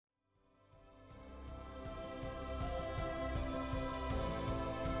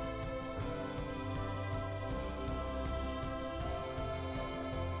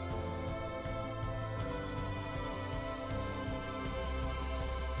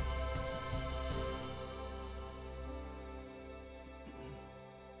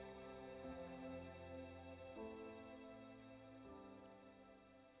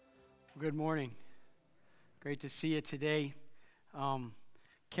Good morning. Great to see you today.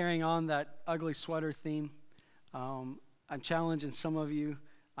 Carrying on that ugly sweater theme, I'm challenging some of you.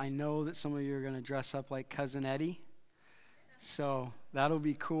 I know that some of you are going to dress up like Cousin Eddie, so that'll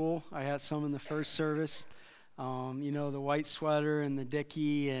be cool. I had some in the first service. The white sweater and the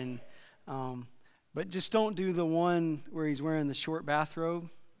dickie, but just don't do the one where he's wearing the short bathrobe.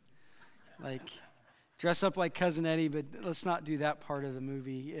 Like, dress up like Cousin Eddie, but let's not do that part of the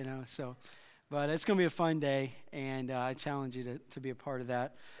movie, But it's going to be a fun day, and I challenge you to be a part of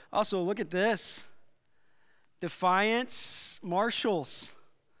that. Also, look at this. Defiance Marshalls.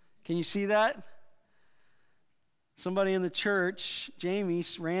 Can you see that? Somebody in the church, Jamie,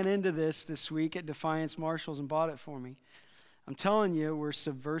 ran into this week at Defiance Marshalls and bought it for me. I'm telling you, we're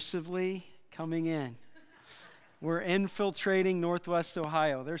subversively coming in. We're infiltrating Northwest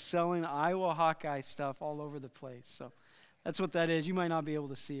Ohio. They're selling Iowa Hawkeye stuff all over the place. So that's what that is. You might not be able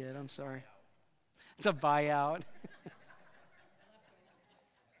to see it. I'm sorry. It's a buyout.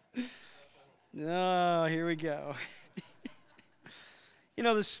 Oh, here we go.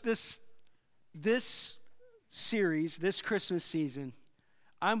 This series, this Christmas season,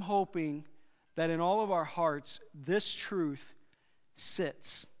 I'm hoping that in all of our hearts, this truth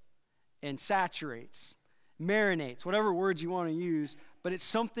sits and saturates, marinates, whatever words you want to use, but it's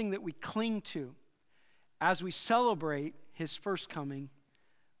something that we cling to. As we celebrate his first coming,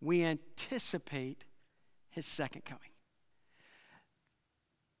 we anticipate his second coming.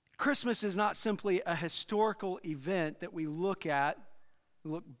 Christmas is not simply a historical event that we look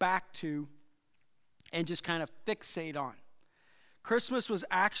back to, and just kind of fixate on. Christmas was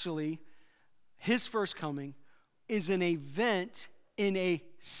actually, his first coming is an event in a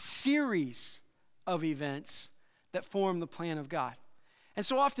series of events that form the plan of God. And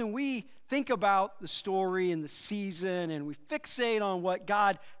so often we think about the story and the season and we fixate on what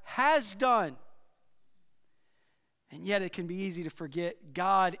God has done. And yet it can be easy to forget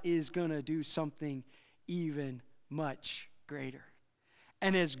God is going to do something even much greater.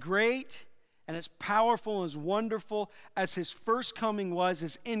 And as great and as powerful and as wonderful as his first coming was,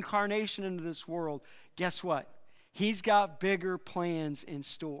 his incarnation into this world, guess what? He's got bigger plans in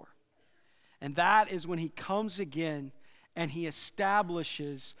store. And that is when he comes again and he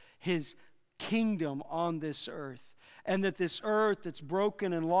establishes his kingdom on this earth. And that this earth that's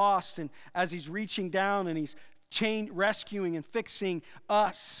broken and lost, and as he's reaching down and he's rescuing and fixing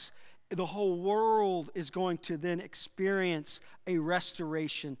us, the whole world is going to then experience a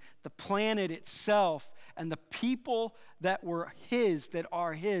restoration. The planet itself and the people that were his, that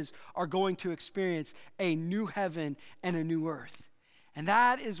are his, are going to experience a new heaven and a new earth. And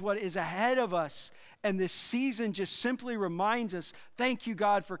that is what is ahead of us. And this season just simply reminds us, thank you,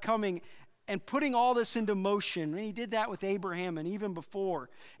 God, for coming and putting all this into motion. And he did that with Abraham and even before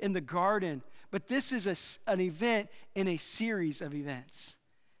in the garden. But this is an event in a series of events.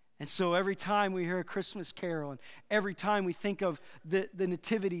 And so every time we hear a Christmas carol, and every time we think of the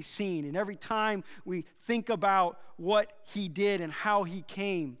nativity scene, and every time we think about what he did and how he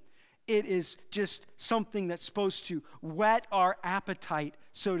came, it is just something that's supposed to whet our appetite,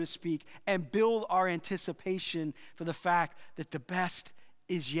 so to speak, and build our anticipation for the fact that the best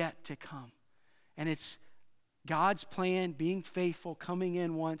is yet to come. And it's God's plan, being faithful, coming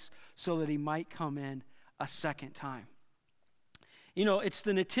in once so that he might come in a second time. It's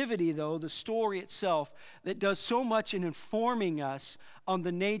the nativity, though, the story itself, that does so much in informing us on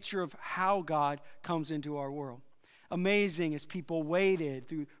the nature of how God comes into our world. Amazing as people waited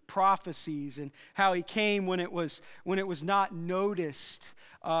through prophecies and how he came when it was not noticed,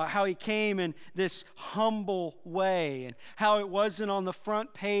 how he came in this humble way, and how it wasn't on the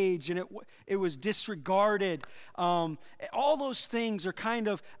front page and it was disregarded. All those things are kind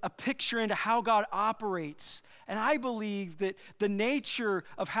of a picture into how God operates. And I believe that the nature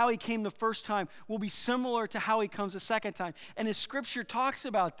of how he came the first time will be similar to how he comes the second time. And his scripture talks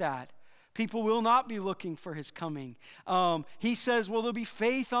about that. People will not be looking for his coming. He says, will there be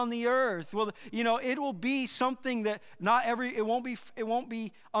faith on the earth? Well, it will be something that it won't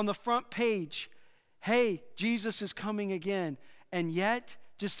be on the front page. Hey, Jesus is coming again. And yet,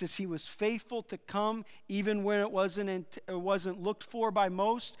 just as he was faithful to come, even when it wasn't looked for by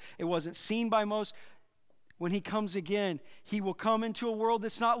most, it wasn't seen by most, when he comes again, he will come into a world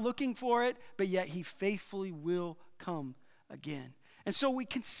that's not looking for it, but yet he faithfully will come again. And so we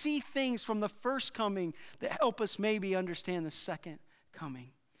can see things from the first coming that help us maybe understand the second coming.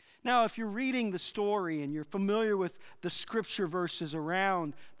 Now, if you're reading the story and you're familiar with the scripture verses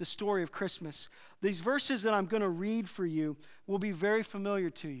around the story of Christmas, these verses that I'm going to read for you will be very familiar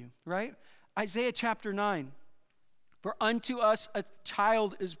to you, right? Isaiah chapter 9. For unto us a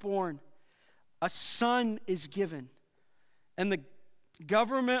child is born. a son is given, and the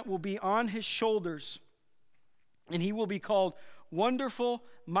government will be on his shoulders, and he will be called Wonderful,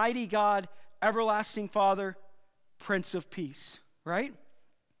 Mighty God, Everlasting Father, Prince of Peace, right?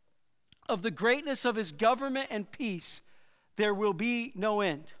 Of the greatness of his government and peace, there will be no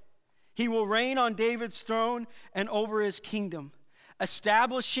end. He will reign on David's throne and over his kingdom,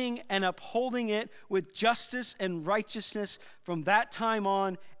 establishing and upholding it with justice and righteousness from that time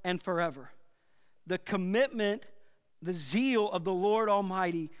on and forever. The commitment, the zeal of the Lord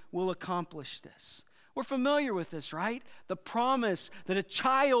Almighty will accomplish this. We're familiar with this, right? The promise that a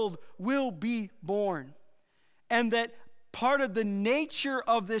child will be born, and that part of the nature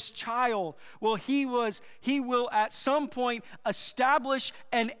of this child, he will at some point establish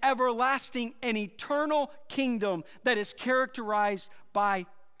an everlasting and eternal kingdom that is characterized by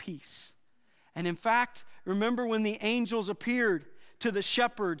peace. And in fact, remember when the angels appeared to the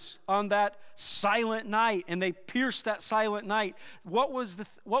shepherds on that silent night, and they pierced that silent night, what was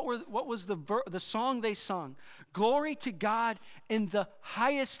the song they sung? Glory to God in the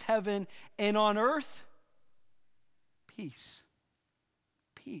highest heaven, and on earth peace.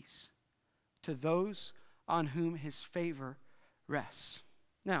 Peace to those on whom his favor rests.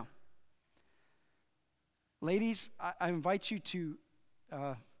 Now, ladies, I invite you to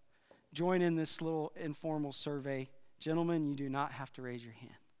join in this little informal survey. Gentlemen, you do not have to raise your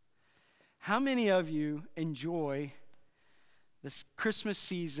hand. How many of you enjoy this Christmas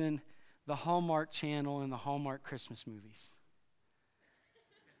season, the Hallmark Channel and the Hallmark Christmas movies?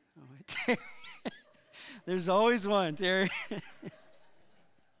 Oh, there's always one, Terry.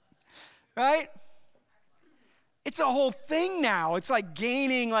 Right? It's a whole thing now. It's like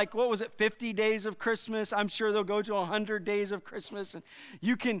gaining, 50 days of Christmas? I'm sure they'll go to 100 days of Christmas. And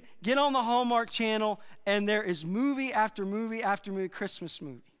you can get on the Hallmark Channel, and there is movie after movie after movie, Christmas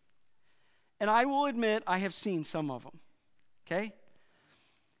movie. And I will admit, I have seen some of them. Okay?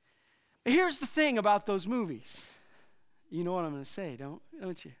 But here's the thing about those movies. You know what I'm going to say,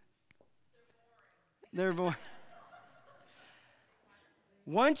 don't you? They're boring.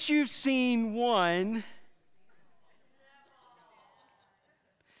 Once you've seen one,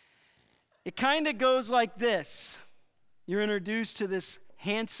 it kind of goes like this. You're introduced to this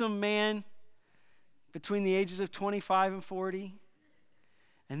handsome man between the ages of 25 and 40.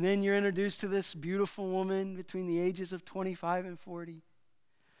 And then you're introduced to this beautiful woman between the ages of 25 and 40.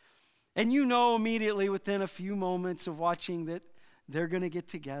 And you know immediately within a few moments of watching that they're going to get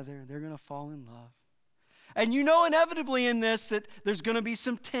together. They're going to fall in love. And you know inevitably in this that there's going to be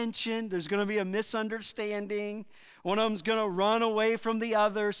some tension. There's going to be a misunderstanding. One of them's going to run away from the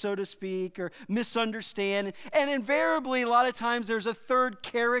other, so to speak, or misunderstand. And invariably, a lot of times there's a third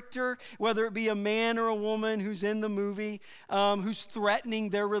character, whether it be a man or a woman who's in the movie, who's threatening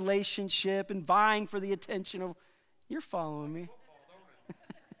their relationship and vying for the attention of, you're following me.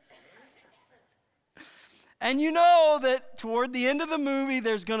 And you know that toward the end of the movie,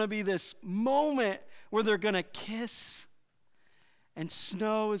 there's going to be this moment where they're going to kiss, and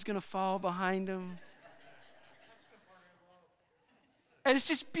snow is going to fall behind them. And it's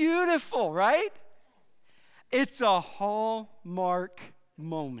just beautiful, right? It's a Hallmark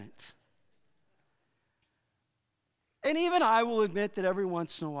moment. And even I will admit that every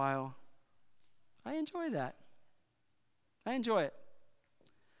once in a while, I enjoy that. I enjoy it.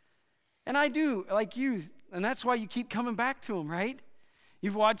 And I do, like you, and that's why you keep coming back to them, right?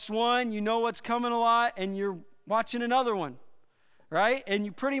 You've watched one, you know what's coming a lot, and you're watching another one, right? And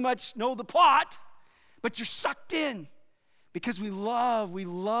you pretty much know the plot, but you're sucked in because we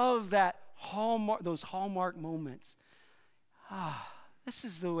love that Hallmark, those Hallmark moments. This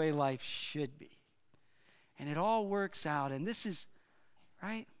is the way life should be. And it all works out, and this is,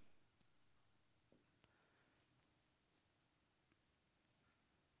 right?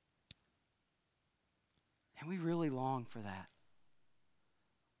 And we really long for that.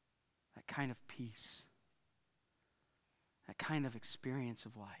 That kind of peace. That kind of experience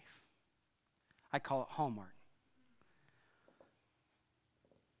of life. I call it Hallmark.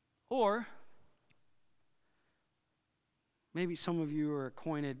 Or maybe some of you are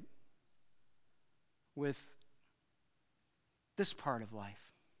acquainted with this part of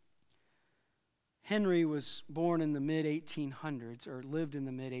life. Henry was born in the mid-1800s, or lived in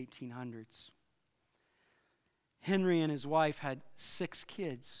the mid-1800s. Henry and his wife had 6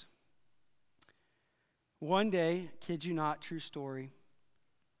 kids. One day, kid you not, true story,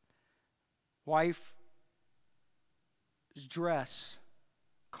 wife's dress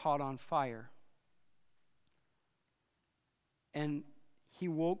caught on fire. And he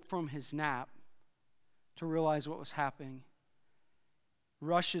woke from his nap to realize what was happening,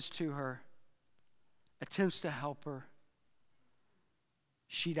 rushes to her, attempts to help her.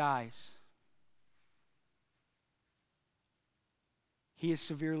 She dies. He is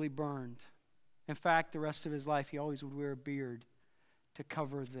severely burned. In fact, the rest of his life, he always would wear a beard to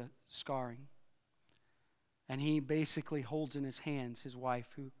cover the scarring. And he basically holds in his hands his wife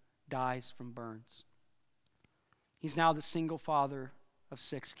who dies from burns. He's now the single father of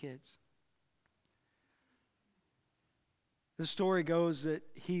 6 kids. The story goes that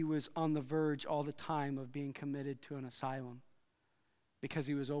he was on the verge all the time of being committed to an asylum because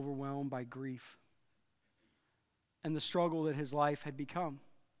he was overwhelmed by grief and the struggle that his life had become.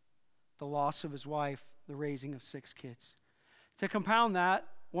 The loss of his wife, the raising of 6 kids. To compound that,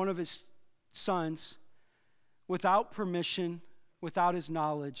 one of his sons, without permission, without his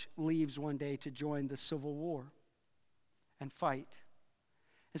knowledge, leaves one day to join the Civil War and fight.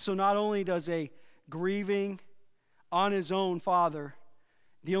 And so not only does a grieving, on his own father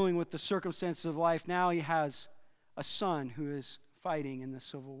dealing with the circumstances of life, now he has a son who is fighting in the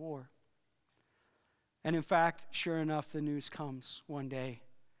Civil War. And in fact, sure enough, the news comes one day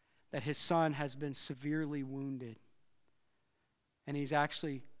that his son has been severely wounded. And he's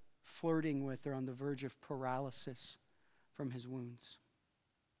actually flirting with or on the verge of paralysis from his wounds.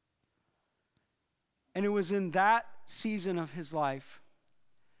 And it was in that season of his life,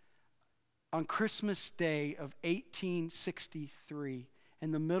 on Christmas Day of 1863,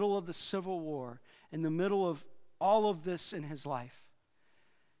 in the middle of the Civil War, in the middle of all of this in his life,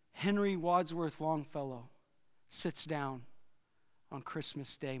 Henry Wadsworth Longfellow sits down on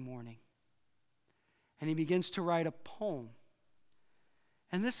Christmas Day morning. And he begins to write a poem.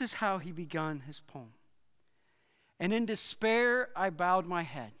 And this is how he began his poem. And in despair I bowed my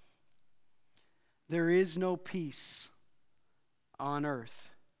head. There is no peace on earth,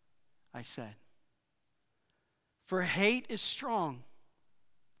 I said. For hate is strong.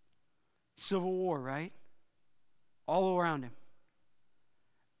 Civil War, right? All around him.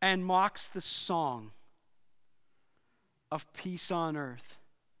 And mocks the song of peace on earth,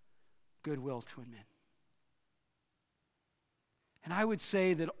 goodwill to men. And I would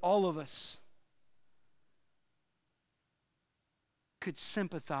say that all of us could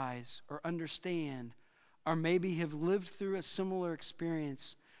sympathize or understand or maybe have lived through a similar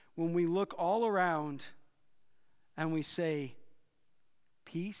experience when we look all around and we say,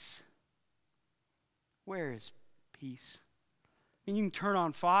 peace? Where is peace? And you can turn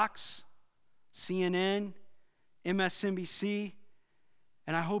on Fox, CNN, MSNBC,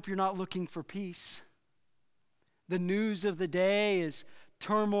 and I hope you're not looking for peace. The news of the day is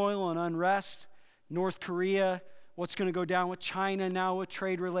turmoil and unrest. North Korea, what's going to go down with China now with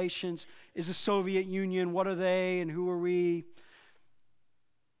trade relations? Is the Soviet Union, what are they and who are we?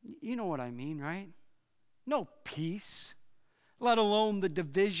 You know what I mean, right? No peace, let alone the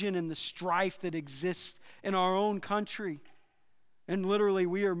division and the strife that exists in our own country. And literally,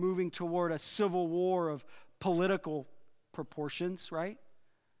 we are moving toward a civil war of political proportions, right?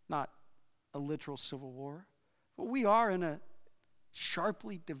 Not a literal civil war. But we are in a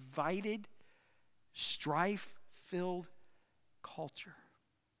sharply divided, strife-filled culture.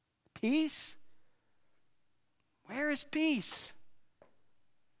 Peace? Where is peace?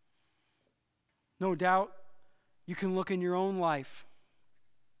 No doubt you can look in your own life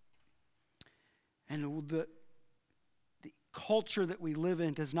and the culture that we live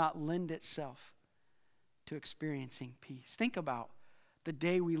in does not lend itself to experiencing peace. Think about the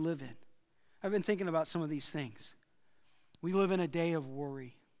day we live in. I've been thinking about some of these things. We live in a day of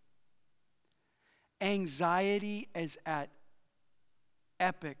worry. Anxiety is at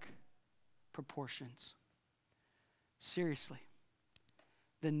epic proportions. Seriously.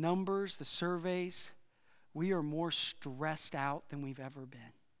 The numbers, the surveys, we are more stressed out than we've ever been.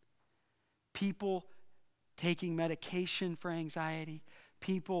 People taking medication for anxiety,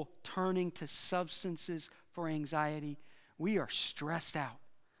 people turning to substances for anxiety. We are stressed out.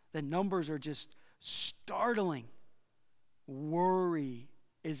 The numbers are just startling. Worry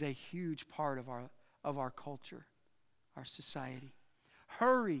is a huge part of our culture, our society.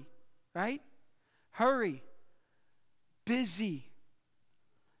 Hurry, right? Hurry. Busy.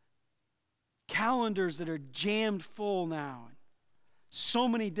 Calendars that are jammed full now. So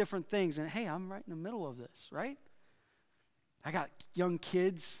many different things. And hey, I'm right in the middle of this, right? I got young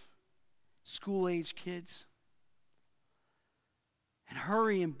kids, school-age kids. And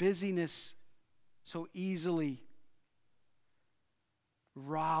hurry and busyness so easily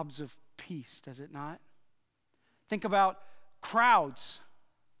robs of peace, does it not? Think about crowds.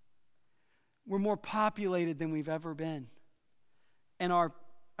 We're more populated than we've ever been. And our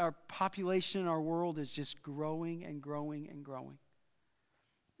population in our world is just growing and growing and growing.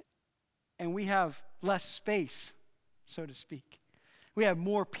 and we have less space, so to speak. We have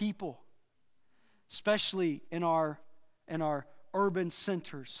more people, especially in our urban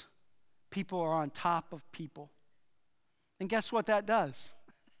centers. People are on top of people. And guess what that does?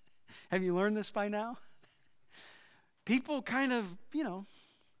 Have you learned this by now? People kind of,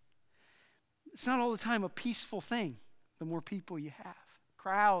 it's not all the time a peaceful thing, the more people you have.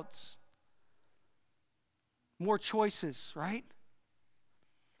 Crowds. More choices, right?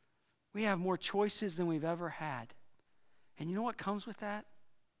 We have more choices than we've ever had. And you know what comes with that?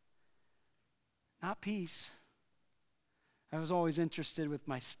 Not peace. I was always interested with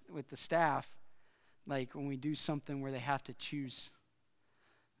the staff, like when we do something where they have to choose.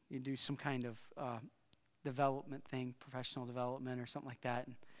 You do some kind of development thing, professional development or something like that.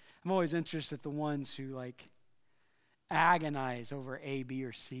 And I'm always interested in the ones who agonize over A, B,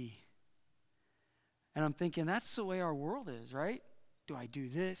 or C. And I'm thinking, that's the way our world is, right? Do I do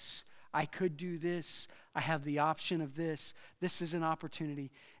this? I could do this. I have the option of this. This is an opportunity.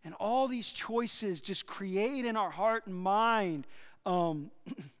 And all these choices just create in our heart and mind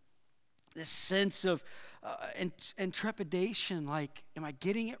this sense of and trepidation, like, am I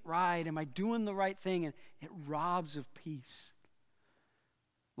getting it right? Am I doing the right thing? And it robs of peace.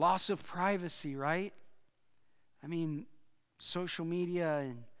 Loss of privacy, right? I mean, social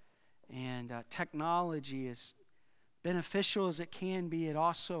media and technology, as beneficial as it can be, it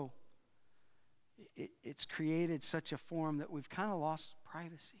also it's created such a form that we've kind of lost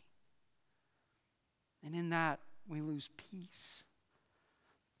privacy. And in that, we lose peace.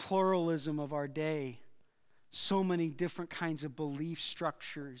 Pluralism of our day. So many different kinds of belief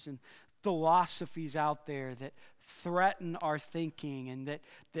structures and philosophies out there that threaten our thinking and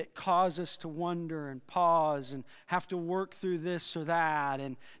that cause us to wonder and pause and have to work through this or that.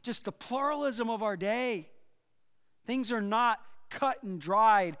 And just the pluralism of our day. Things are not cut and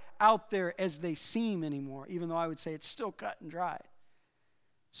dried out there as they seem anymore, even though I would say it's still cut and dried.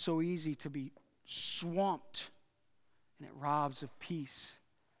 So easy to be swamped, and it robs of peace.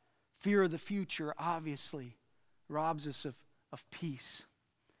 Fear of the future, obviously, robs us of peace.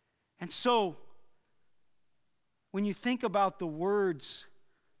 And so, when you think about the words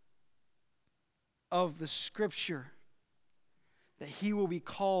of the Scripture, that he will be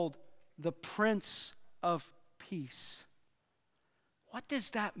called the Prince of Peace. What does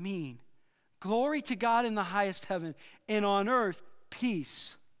that mean? Glory to God in the highest heaven, and on earth,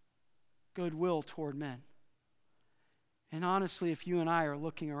 peace, goodwill toward men. And honestly, if you and I are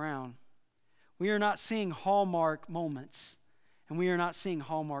looking around, we are not seeing Hallmark moments, and we are not seeing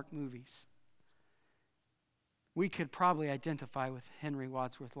Hallmark movies. We could probably identify with Henry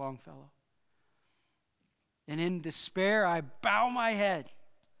Wadsworth Longfellow. And in despair, I bow my head.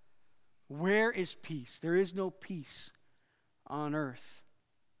 Where is peace? There is no peace on earth,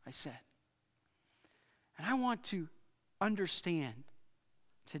 I said. And I want to understand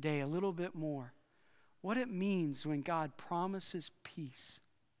today a little bit more what it means when God promises peace.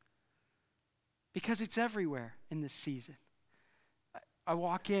 Because it's everywhere in this season. I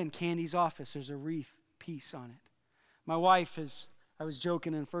walk in Candy's office, there's a wreath, peace on it. My wife is, I was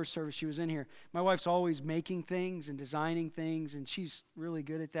joking in first service, she was in here. My wife's always making things and designing things, and she's really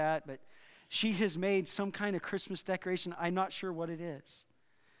good at that, but she has made some kind of Christmas decoration. I'm not sure what it is.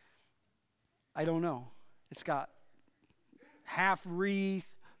 I don't know. It's got half wreath,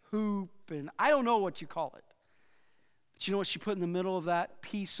 hoop, and I don't know what you call it. But you know what she put in the middle of that?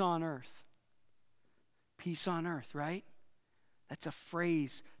 Peace on earth. Peace on earth, right? That's a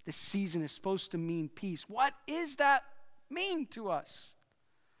phrase. This season is supposed to mean peace. What does that mean to us?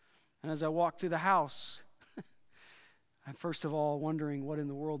 And as I walk through the house, I'm first of all wondering what in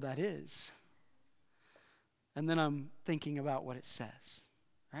the world that is. And then I'm thinking about what it says,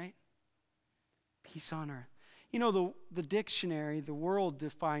 right? Peace on earth. You know, the dictionary, the world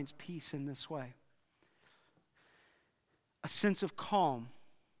defines peace in this way. A sense of calm,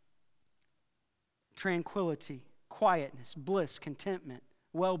 tranquility, quietness, bliss, contentment,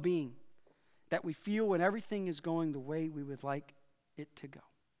 well-being that we feel when everything is going the way we would like it to go.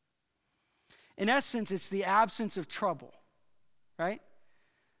 In essence, it's the absence of trouble, right?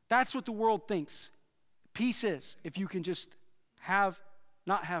 That's what the world thinks peace is, if you can just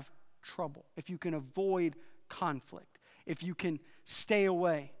not have trouble, if you can avoid conflict, if you can stay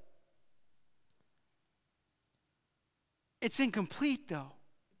away. It's incomplete, though,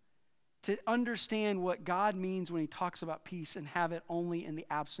 to understand what God means when he talks about peace and have it only in the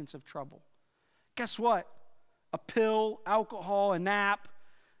absence of trouble. Guess what? A pill, alcohol, a nap,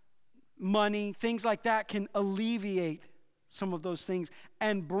 money, things like that can alleviate some of those things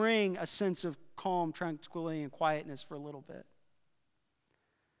and bring a sense of calm, tranquility, and quietness for a little bit.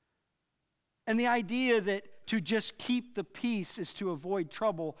 And the idea that to just keep the peace is to avoid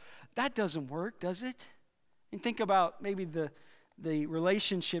trouble, that doesn't work, does it? And think about maybe the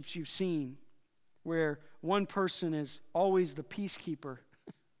relationships you've seen where one person is always the peacekeeper.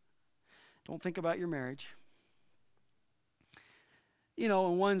 Don't think about your marriage.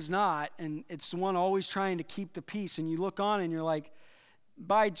 And one's not, and it's the one always trying to keep the peace, and you look on and you're like,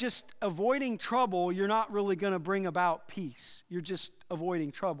 by just avoiding trouble, you're not really going to bring about peace. You're just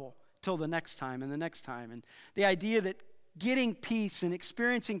avoiding trouble till the next time and the next time. And the idea that getting peace and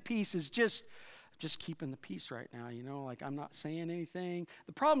experiencing peace is just keeping the peace right now, like I'm not saying anything.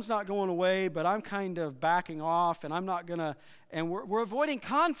 The problem's not going away, but I'm kind of backing off, and I'm not going to, and we're avoiding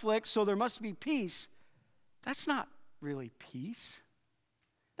conflict, so there must be peace. That's not really peace.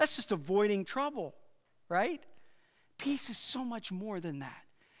 That's just avoiding trouble, right? Peace is so much more than that.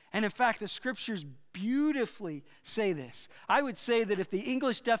 And in fact, the scriptures beautifully say this. I would say that if the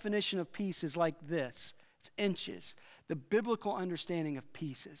English definition of peace is like this, it's inches, the biblical understanding of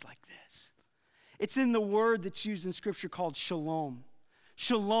peace is like this. It's in the word that's used in Scripture called shalom.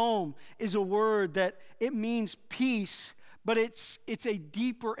 Shalom is a word that it means peace, but it's a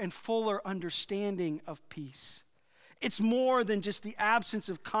deeper and fuller understanding of peace. It's more than just the absence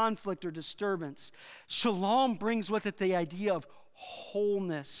of conflict or disturbance. Shalom brings with it the idea of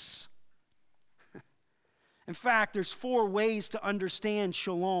wholeness. In fact, there's 4 ways to understand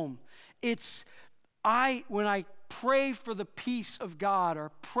shalom. When I pray for the peace of God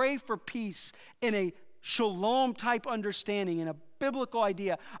or pray for peace in a shalom type understanding, in a biblical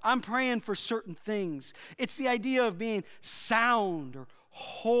idea, I'm praying for certain things. It's the idea of being sound or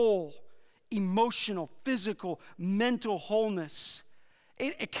whole, emotional, physical, mental wholeness.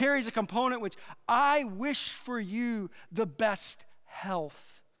 It carries a component which I wish for you the best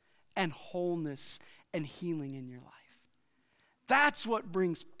health and wholeness and healing in your life. That's what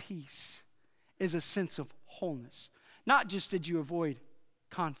brings peace, is a sense of wholeness. Not just did you avoid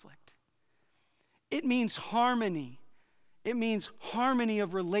conflict. It means harmony. It means harmony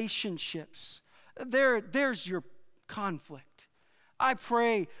of relationships. There's your conflict. I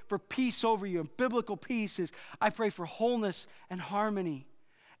pray for peace over you, and biblical peace is I pray for wholeness and harmony.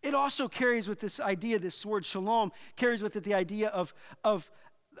 It also carries with this idea, this word shalom, carries with it the idea of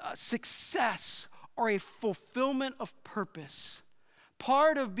success or a fulfillment of purpose.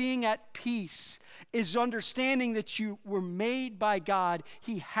 Part of being at peace is understanding that you were made by God.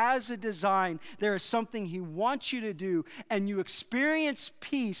 He has a design. There is something He wants you to do, and you experience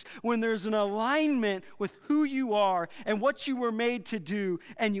peace when there's an alignment with who you are and what you were made to do,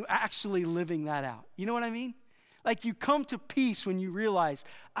 and you actually living that out. You know what I mean? Like you come to peace when you realize,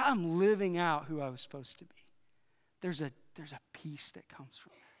 I'm living out who I was supposed to be. There's a peace that comes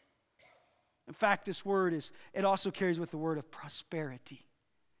from that. In fact, this word it also carries with the word of prosperity.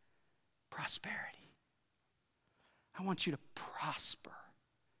 Prosperity. I want you to prosper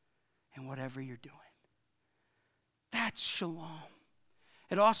in whatever you're doing. That's shalom.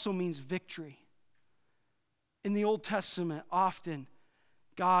 It also means victory. In the Old Testament, often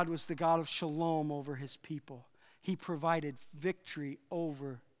God was the God of shalom over His people. He provided victory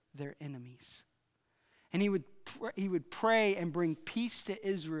over their enemies. And he would pray and bring peace to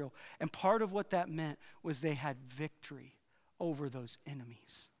Israel. And part of what that meant was they had victory over those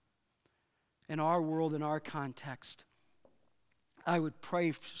enemies. In our world, in our context, I would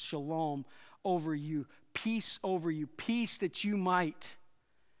pray shalom over you, peace that you might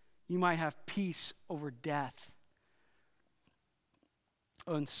have peace over death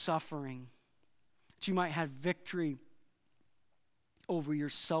and suffering, that you might have victory over your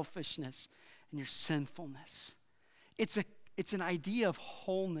selfishness and your sinfulness. It's an idea of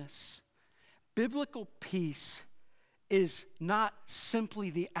wholeness. Biblical peace is not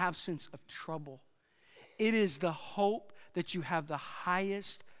simply the absence of trouble. It is the hope that you have the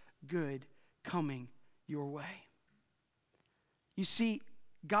highest good coming your way. You see,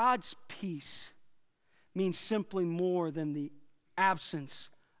 God's peace means simply more than the absence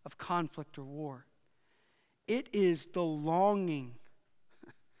of conflict or war. It is the longing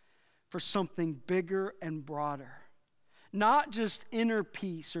for something bigger and broader. Not just inner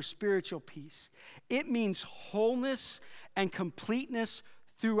peace or spiritual peace. It means wholeness and completeness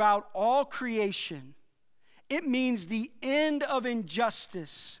throughout all creation. It means the end of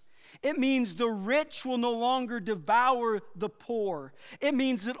injustice. It means the rich will no longer devour the poor. It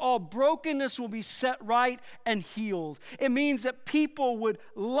means that all brokenness will be set right and healed. It means that people would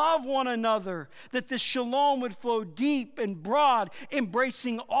love one another, that the shalom would flow deep and broad,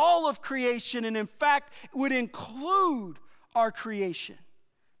 embracing all of creation, and in fact would include our creation.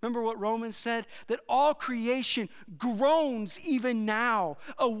 Remember what Romans said? That all creation groans even now,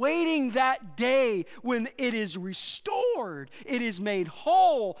 awaiting that day when it is restored, it is made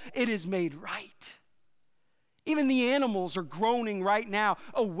whole, it is made right. Even the animals are groaning right now,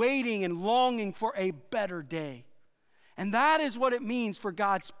 awaiting and longing for a better day. And that is what it means for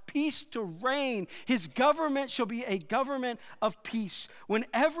God's peace to reign. His government shall be a government of peace when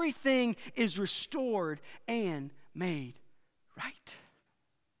everything is restored and made right.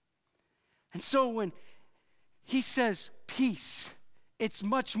 And so when he says peace, it's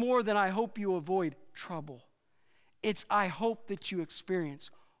much more than I hope you avoid trouble. It's I hope that you experience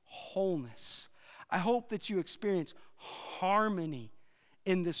wholeness. I hope that you experience harmony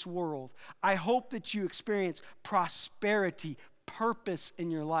in this world. I hope that you experience prosperity, purpose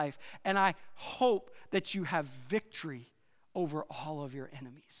in your life. And I hope that you have victory over all of your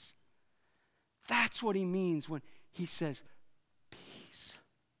enemies. That's what he means when he says peace.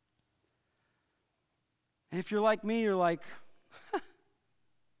 And if you're like me, you're like,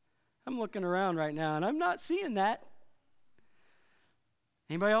 I'm looking around right now and I'm not seeing that.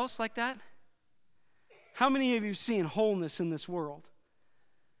 Anybody else like that? How many of you have seen wholeness in this world?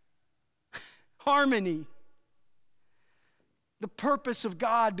 Harmony. The purpose of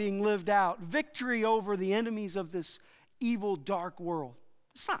God being lived out. Victory over the enemies of this evil, dark world.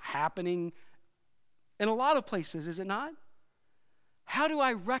 It's not happening in a lot of places, is it not? How do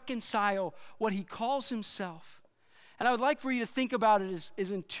I reconcile what he calls himself? And I would like for you to think about it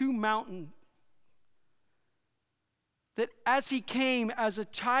as in two mountains. That as he came, as a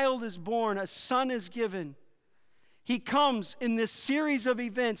child is born, a son is given. He comes in this series of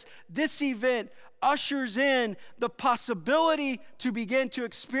events. This event ushers in the possibility to begin to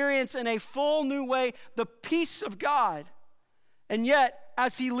experience in a full new way the peace of God. And yet,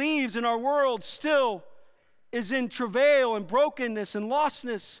 as he leaves and our world still is in travail and brokenness and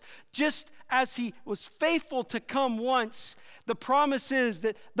lostness, just as he was faithful to come once, the promise is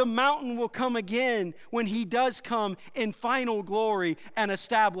that the mountain will come again when he does come in final glory and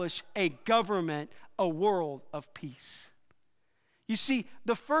establish a government, a world of peace. You see,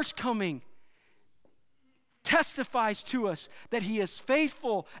 the first coming testifies to us that he is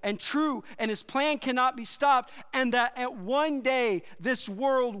faithful and true and his plan cannot be stopped, and that at one day this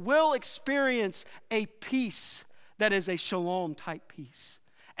world will experience a peace that is a shalom type peace,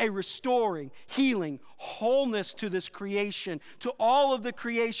 a restoring, healing, wholeness to this creation, to all of the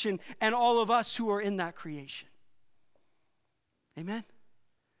creation and all of us who are in that creation. Amen?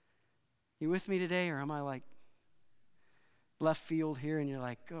 You with me today, or am I like left field here and you're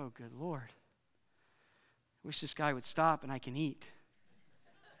like, oh, good Lord. I wish this guy would stop and I can eat.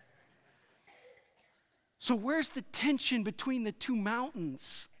 So where's the tension between the two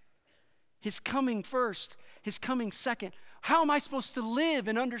mountains? His coming first, his coming second. How am I supposed to live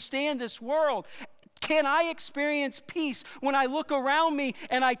and understand this world? Can I experience peace when I look around me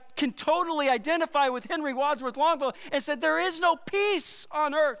and I can totally identify with Henry Wadsworth Longfellow and said, there is no peace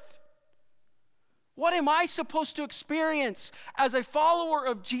on earth? What am I supposed to experience as a follower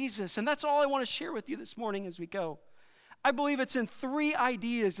of Jesus? And that's all I want to share with you this morning as we go. I believe it's in three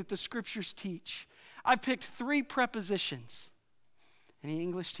ideas that the scriptures teach. I've picked three prepositions. Any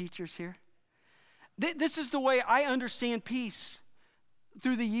English teachers here? This is the way I understand peace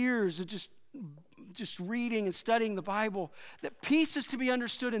through the years of just reading and studying the Bible. That peace is to be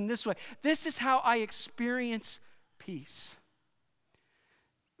understood in this way. This is how I experience peace.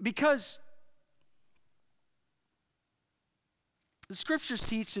 Because the scriptures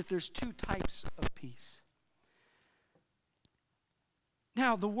teach that there's two types of peace.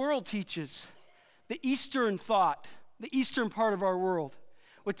 Now, the world teaches, the Eastern thought, the Eastern part of our world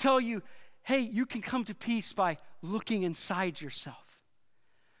would tell you, hey, you can come to peace by looking inside yourself,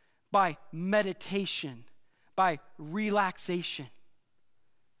 by meditation, by relaxation.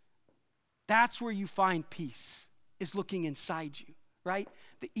 That's where you find peace, is looking inside you, right?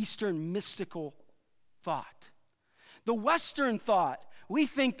 The Eastern mystical thought. The Western thought, we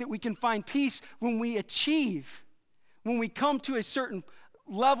think that we can find peace when we achieve, when we come to a certain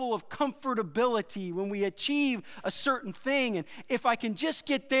level of comfortability, when we achieve a certain thing, and if I can just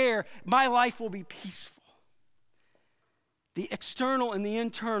get there, my life will be peaceful. The external and the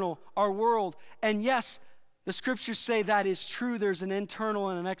internal, our world, and yes, the scriptures say that is true. There's an internal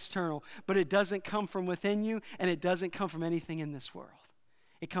and an external, but it doesn't come from within you, and it doesn't come from anything in this world.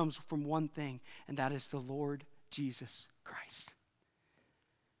 It comes from one thing, and that is the Lord Jesus Christ.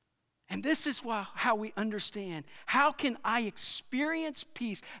 And this is how we understand. How can I experience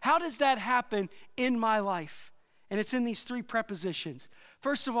peace? How does that happen in my life? And it's in these three prepositions.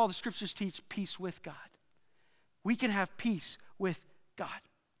 First of all, the scriptures teach peace with God. We can have peace with God.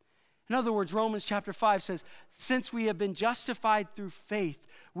 In other words, Romans chapter 5 says, since we have been justified through faith,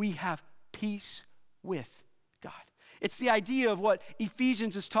 we have peace with God. It's the idea of what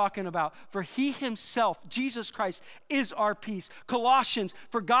Ephesians is talking about. For he himself, Jesus Christ, is our peace. Colossians,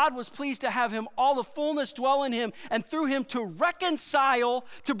 for God was pleased to have him, all the fullness dwell in him, and through him to reconcile,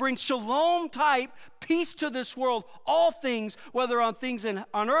 to bring shalom type peace to this world, all things, whether on things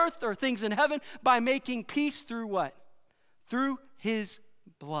on earth or things in heaven, by making peace through what? Through his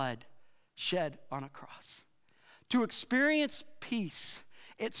blood shed on a cross. To experience peace,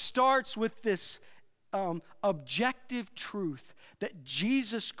 it starts with this objective truth that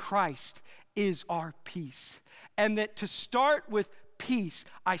Jesus Christ is our peace. And that to start with peace,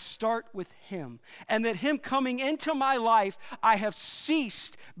 I start with him. And that him coming into my life, I have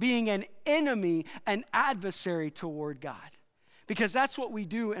ceased being an enemy, an adversary toward God. Because that's what we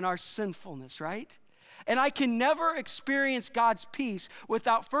do in our sinfulness, right? And I can never experience God's peace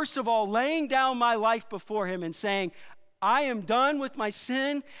without, first of all, laying down my life before him and saying, I am done with my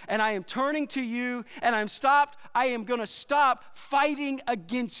sin, and I am turning to you, and I am going to stop fighting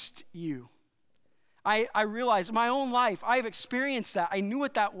against you. I realize in my own life, I've experienced that. I knew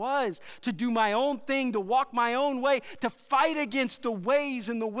what that was, to do my own thing, to walk my own way, to fight against the ways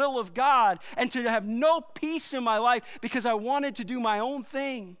and the will of God, and to have no peace in my life because I wanted to do my own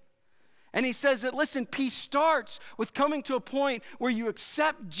thing. And he says that, listen, peace starts with coming to a point where you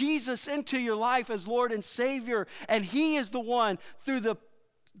accept Jesus into your life as Lord and Savior. And he is the one, through the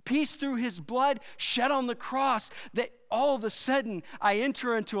peace through his blood shed on the cross, that all of a sudden I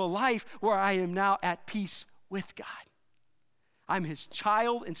enter into a life where I am now at peace with God. I'm his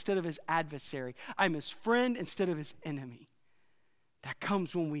child instead of his adversary. I'm his friend instead of his enemy. That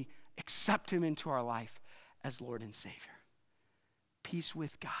comes when we accept him into our life as Lord and Savior. Peace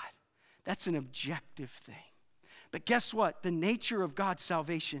with God. That's an objective thing. But guess what? The nature of God's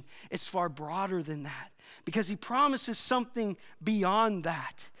salvation is far broader than that, because he promises something beyond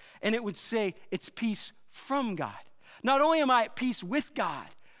that. And it would say it's peace from God. Not only am I at peace with God,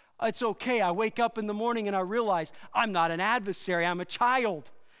 it's okay. I wake up in the morning and I realize I'm not an adversary. I'm a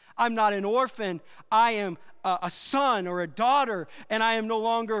child. I'm not an orphan. I am a son or a daughter, and I am no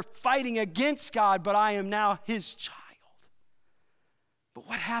longer fighting against God, but I am now his child. But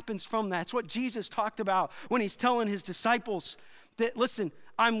what happens from that? It's what Jesus talked about when he's telling his disciples that, listen,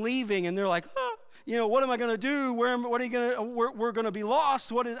 I'm leaving. And they're like, what am I going to do? We're going to be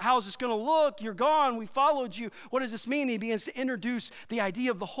lost. How's this going to look? You're gone. We followed you. What does this mean? He begins to introduce the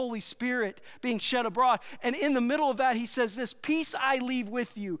idea of the Holy Spirit being shed abroad. And in the middle of that, he says this, peace I leave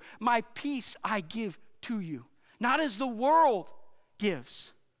with you. My peace I give to you. Not as the world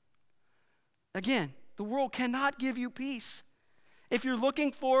gives. Again, the world cannot give you peace. If you're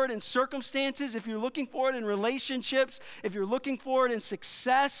looking for it in circumstances, if you're looking for it in relationships, if you're looking for it in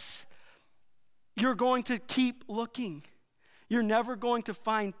success, you're going to keep looking. You're never going to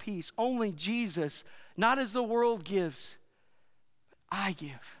find peace. Only Jesus, not as the world gives, but I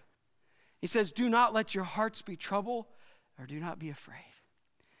give. He says, do not let your hearts be troubled, or do not be afraid.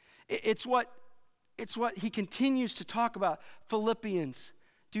 It's what he continues to talk about. Philippians.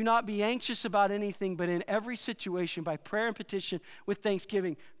 Do not be anxious about anything, but in every situation, by prayer and petition, with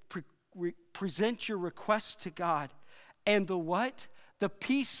thanksgiving, present your requests to God. And the what? The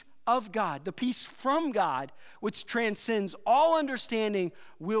peace of God, the peace from God, which transcends all understanding,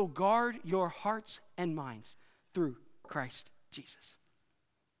 will guard your hearts and minds through Christ Jesus.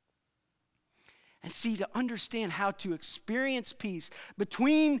 And see, to understand how to experience peace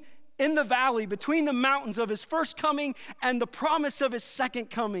in the valley, between the mountains of his first coming and the promise of his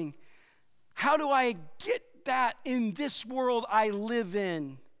second coming. How do I get that in this world I live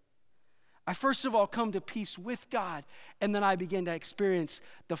in? I first of all come to peace with God, and then I begin to experience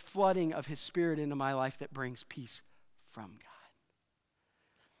the flooding of his Spirit into my life that brings peace from God.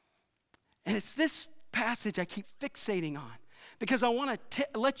 And it's this passage I keep fixating on, because I want to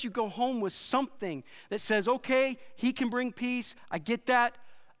let you go home with something that says, okay, he can bring peace. I get that.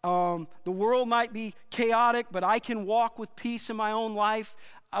 The world might be chaotic, but I can walk with peace in my own life,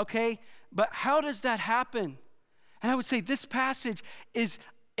 okay? But how does that happen? And I would say this passage is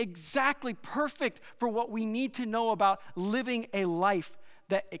exactly perfect for what we need to know about living a life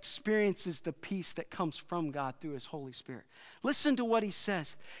that experiences the peace that comes from God through his Holy Spirit. Listen to what he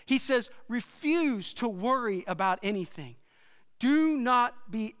says. He says, refuse to worry about anything. Do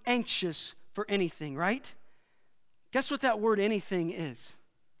not be anxious for anything, right? Guess what that word anything is?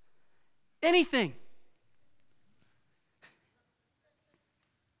 Anything.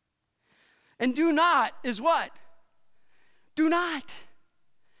 And do not is what? Do not.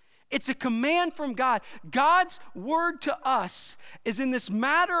 It's a command from God. God's word to us is in this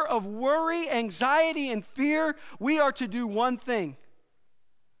matter of worry, anxiety, and fear, we are to do one thing: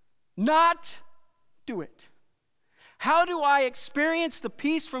 not do it. How do I experience the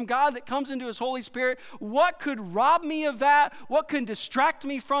peace from God that comes into His Holy Spirit? What could rob me of that? What can distract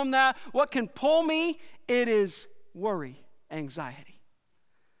me from that? What can pull me? It is worry, anxiety.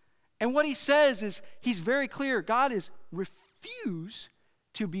 And what he says is, he's very clear. God is refuse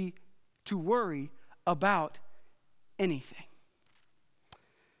to worry about anything.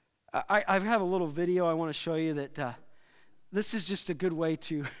 I have a little video I want to show you that this is just a good way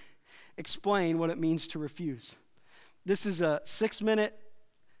to explain what it means to refuse. This is a 6-minute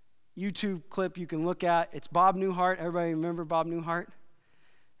YouTube clip you can look at. It's Bob Newhart. Everybody remember Bob Newhart?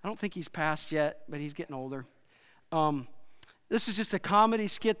 I don't think he's passed yet, but he's getting older. This is just a comedy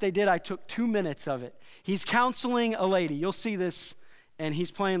skit they did. I took 2 minutes of it. He's counseling a lady. You'll see this, and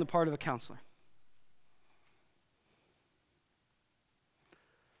he's playing the part of a counselor.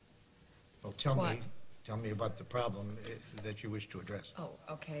 Well, tell me about the problem that you wish to address. Oh,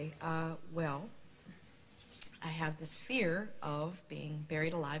 okay. Well, I have this fear of being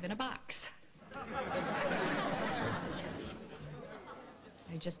buried alive in a box.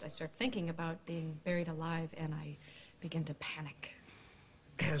 I start thinking about being buried alive, and I begin to panic.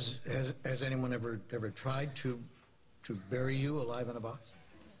 Has anyone ever tried to bury you alive in a box?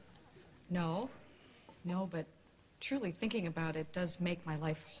 No, but truly thinking about it does make my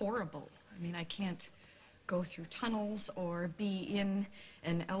life horrible. I mean, I can't go through tunnels or be in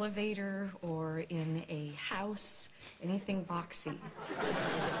an elevator or in a house, anything boxy.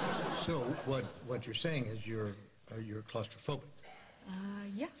 So what you're saying is you're claustrophobic.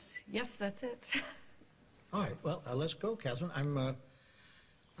 Yes, that's it. All right, well, let's go, Catherine.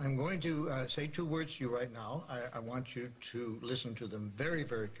 I'm going to say 2 words to you right now. I want you to listen to them very,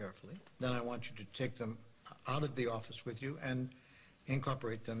 very carefully. Then I want you to take them out of the office with you and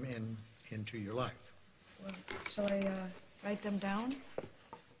incorporate them into your life. Well, shall I write them down?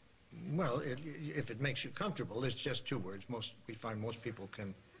 Well, if it makes you comfortable, it's just 2 words. We find most people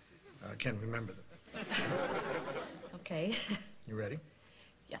can remember them. Okay. You ready?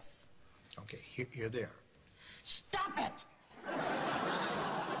 Yes. Okay, here they are. Stop it!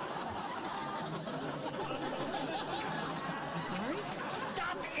 I'm sorry?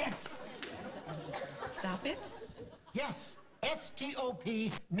 Stop it! Stop it? Yes,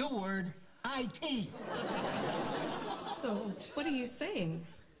 S-T-O-P, new word, I-T. So, what are you saying?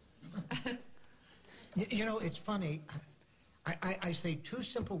 You know, it's funny. I say 2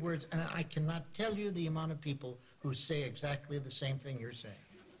 simple words, and I cannot tell you the amount of people who say exactly the same thing you're saying.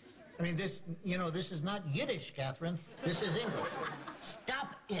 I mean, this is not Yiddish, Catherine. This is English.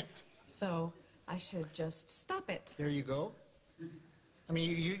 Stop it. So, I should just stop it. There you go. I mean,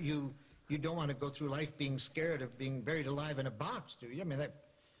 you don't want to go through life being scared of being buried alive in a box, do you? I mean, that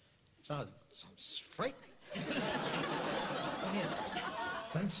sounds frightening. It is.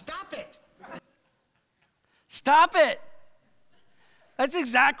 Then stop it. Stop it. That's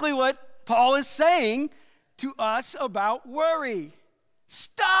exactly what Paul is saying to us about worry.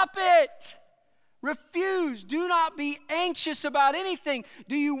 Stop it. Refuse. Do not be anxious about anything.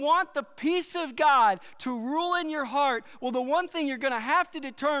 Do you want the peace of God to rule in your heart? Well, the one thing you're going to have to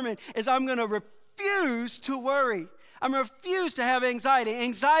determine is, I'm going to refuse to worry. I'm going to refuse to have anxiety.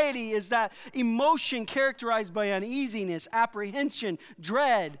 Anxiety is that emotion characterized by uneasiness, apprehension,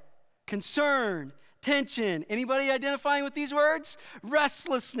 dread, concern, tension. Anybody identifying with these words?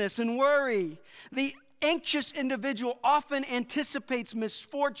 Restlessness and worry. The anxious individual often anticipates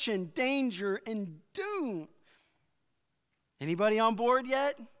misfortune, danger, and doom. Anybody on board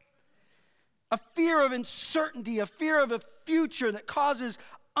yet? A fear of uncertainty, a fear of a future that causes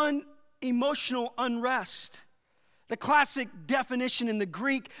emotional unrest. The classic definition in the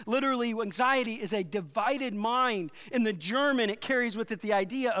Greek, literally, anxiety is a divided mind. In the German, it carries with it the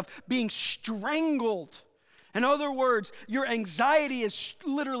idea of being strangled. In other words, your anxiety is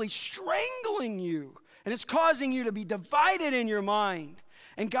literally strangling you, and it's causing you to be divided in your mind.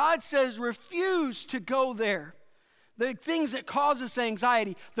 And God says, refuse to go there. The things that cause us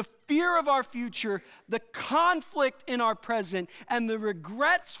anxiety, the fear of our future, the conflict in our present, and the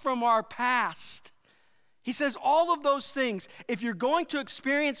regrets from our past. He says all of those things, if you're going to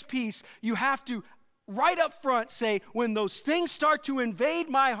experience peace, you have to right up front say, when those things start to invade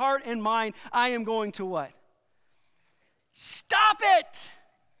my heart and mind, I am going to what? Stop it!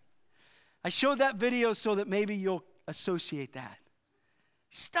 I showed that video so that maybe you'll associate that.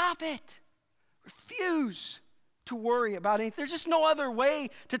 Stop it. Refuse to worry about anything. There's just no other way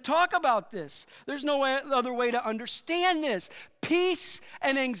to talk about this. There's no other way to understand this. Peace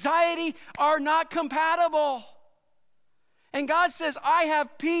and anxiety are not compatible. And God says, I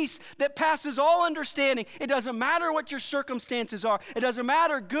have peace that passes all understanding. It doesn't matter what your circumstances are. It doesn't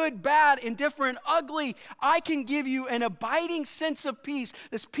matter good, bad, indifferent, ugly. I can give you an abiding sense of peace.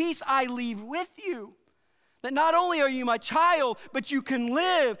 This peace I leave with you. That not only are you my child, but you can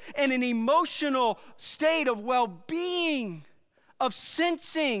live in an emotional state of well-being, of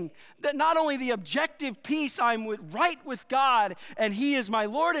sensing that not only the objective peace I'm right with God and He is my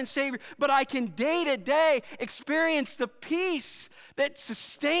Lord and Savior, but I can day to day experience the peace that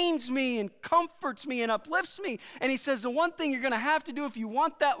sustains me and comforts me and uplifts me. And He says the one thing you're going to have to do if you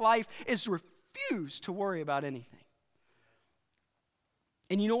want that life is refuse to worry about anything.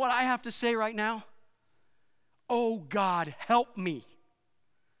 And you know what I have to say right now? Oh God, help me.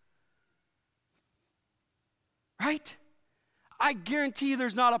 Right? I guarantee you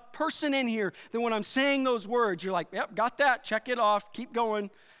there's not a person in here that when I'm saying those words, you're like, yep, got that, check it off, keep going.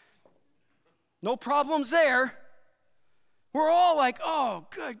 No problems there. We're all like, oh,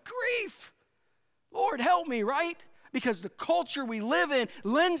 good grief. Lord, help me, right? Because the culture we live in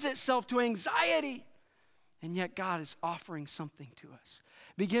lends itself to anxiety. And yet God is offering something to us.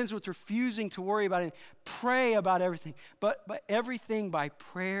 It begins with refusing to worry about it. Pray about everything, but everything by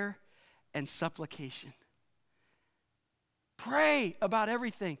prayer and supplication. Pray about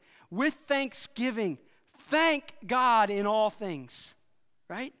everything with thanksgiving. Thank God in all things,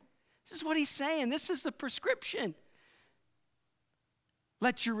 right? This is what He's saying. This is the prescription.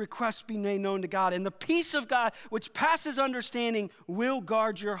 Let your requests be made known to God, and the peace of God, which passes understanding, will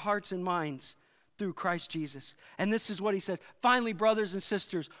guard your hearts and minds through Christ Jesus. And this is what He said. Finally, brothers and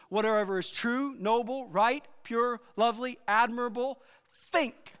sisters, whatever is true, noble, right, pure, lovely, admirable,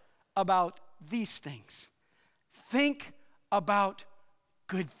 think about these things. Think about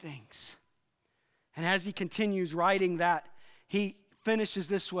good things. And as he continues writing that, he finishes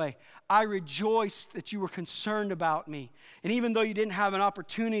this way. I rejoice that you were concerned about me. And even though you didn't have an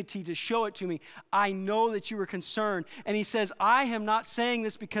opportunity to show it to me, I know that you were concerned. And he says, I am not saying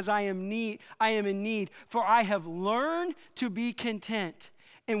this because I am in need, for I have learned to be content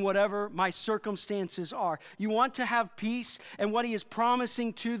in whatever my circumstances are. You want to have peace, and what he is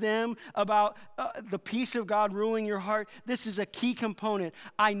promising to them about the peace of God ruling your heart, this is a key component.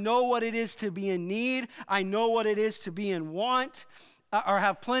 I know what it is to be in need. I know what it is to be in want or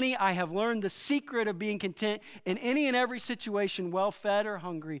have plenty. I have learned the secret of being content in any and every situation, well-fed or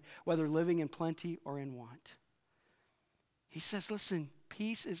hungry, whether living in plenty or in want. He says, listen,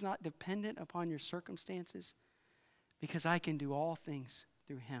 peace is not dependent upon your circumstances because I can do all things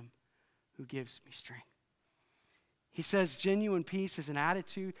through Him who gives me strength. He says genuine peace is an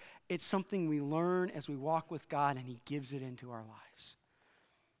attitude. It's something we learn as we walk with God, and He gives it into our lives.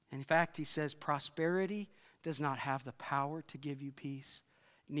 And in fact, he says prosperity does not have the power to give you peace.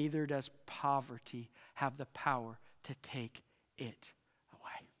 Neither does poverty have the power to take it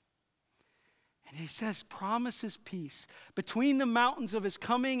away. And he says, promises peace between the mountains of His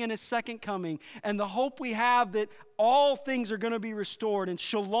coming and His second coming, and the hope we have that all things are going to be restored and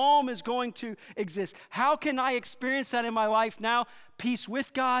shalom is going to exist. How can I experience that in my life now? Peace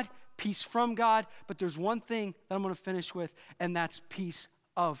with God, peace from God. But there's one thing that I'm going to finish with, and that's peace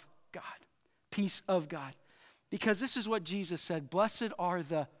of God. Peace of God. Because this is what Jesus said, blessed are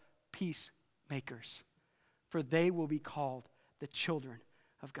the peacemakers, for they will be called the children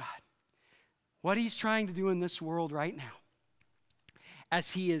of God. What He's trying to do in this world right now,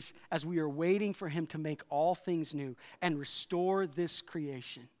 as we are waiting for Him to make all things new and restore this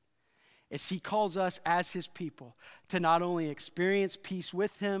creation, is He calls us as His people to not only experience peace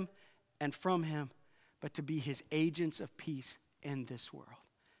with Him and from Him, but to be His agents of peace in this world,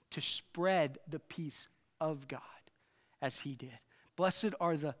 to spread the peace of God as He did. Blessed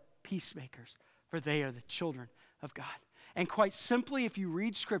are the peacemakers, for they are the children of God. And quite simply, if you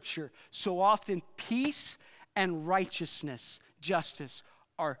read Scripture, so often peace and righteousness, justice,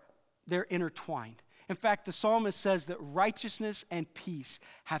 they're intertwined. In fact, the psalmist says that righteousness and peace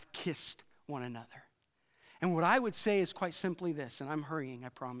have kissed one another. And what I would say is quite simply this, and I'm hurrying, I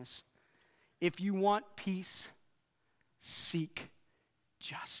promise. If you want peace, seek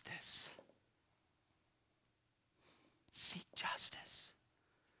justice. Seek justice.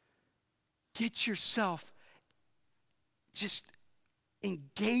 Get yourself just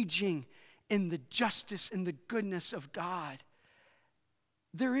engaging in the justice and the goodness of God.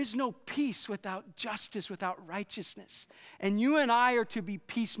 There is no peace without justice, without righteousness. And you and I are to be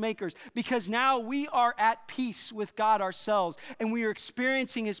peacemakers because now we are at peace with God ourselves and we are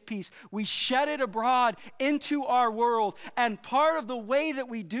experiencing His peace. We shed it abroad into our world. And part of the way that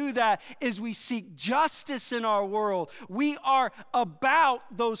we do that is we seek justice in our world. We are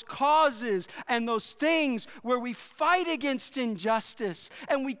about those causes and those things where we fight against injustice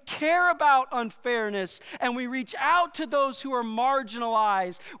and we care about unfairness and we reach out to those who are marginalized.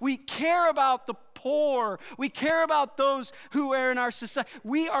 We care about the poor. We care about those who are in our society.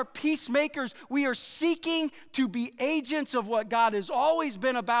 We are peacemakers. We are seeking to be agents of what God has always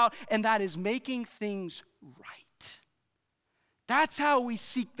been about, and that is making things right. That's how we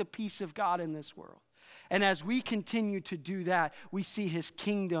seek the peace of God in this world. And as we continue to do that, we see His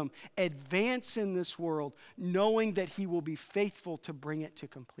kingdom advance in this world, knowing that He will be faithful to bring it to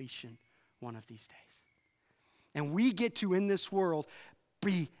completion one of these days. And we get to, in this world,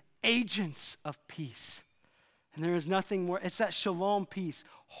 be agents of peace. And there is nothing more. It's that shalom peace,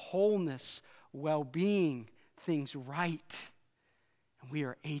 wholeness, well-being, things right. And we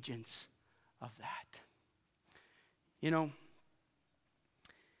are agents of that. You know,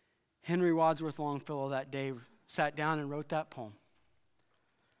 Henry Wadsworth Longfellow that day sat down and wrote that poem.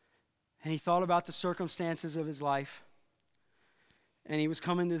 And he thought about the circumstances of his life. And he was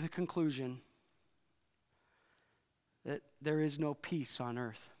coming to the conclusion that there is no peace on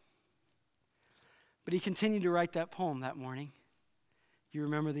earth. But he continued to write that poem that morning. You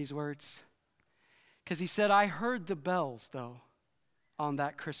remember these words? Because he said, I heard the bells, though, on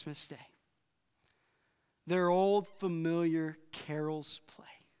that Christmas day. Their old familiar carols play.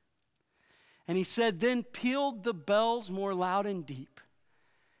 And he said, then pealed the bells more loud and deep.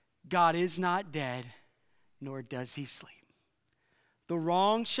 God is not dead, nor does He sleep. The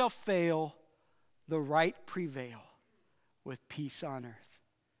wrong shall fail, the right prevail. With peace on earth,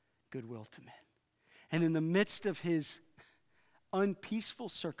 goodwill to men. And in the midst of his unpeaceful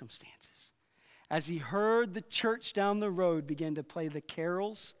circumstances, as he heard the church down the road begin to play the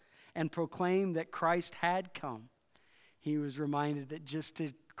carols and proclaim that Christ had come, he was reminded that just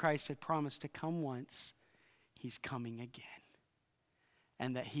as Christ had promised to come once, He's coming again.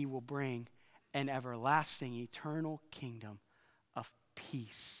 And that He will bring an everlasting, eternal kingdom of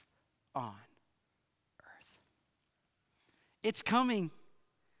peace on. It's coming.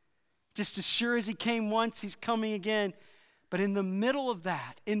 Just as sure as He came once, He's coming again. But in the middle of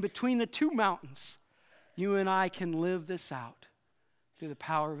that, in between the two mountains, you and I can live this out through the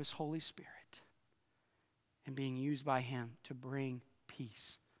power of His Holy Spirit and being used by Him to bring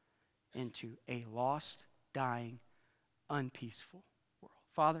peace into a lost, dying, unpeaceful world.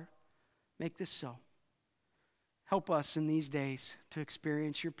 Father, make this so. Help us in these days to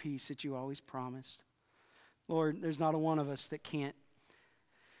experience Your peace that You always promised. Lord, there's not a one of us that can't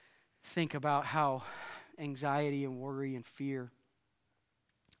think about how anxiety and worry and fear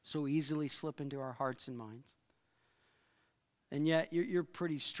so easily slip into our hearts and minds. And yet, you're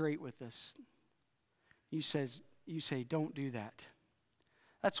pretty straight with us. You say, don't do that.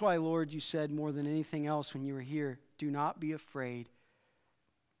 That's why, Lord, You said more than anything else when You were here, do not be afraid,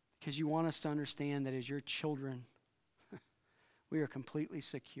 because You want us to understand that as Your children, we are completely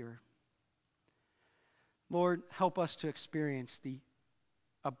secure. Lord, help us to experience the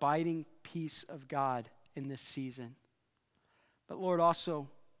abiding peace of God in this season. But Lord, also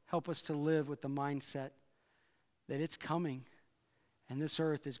help us to live with the mindset that it's coming and this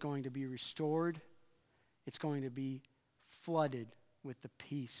earth is going to be restored. It's going to be flooded with the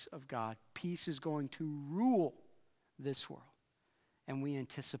peace of God. Peace is going to rule this world. And we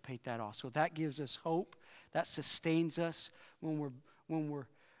anticipate that also. That gives us hope. That sustains us when we're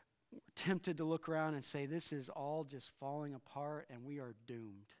tempted to look around and say, this is all just falling apart and we are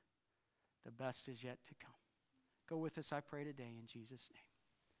doomed. The best is yet to come. Go with us, I pray today, in Jesus'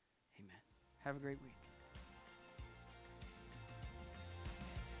 name. Amen. Have a great week.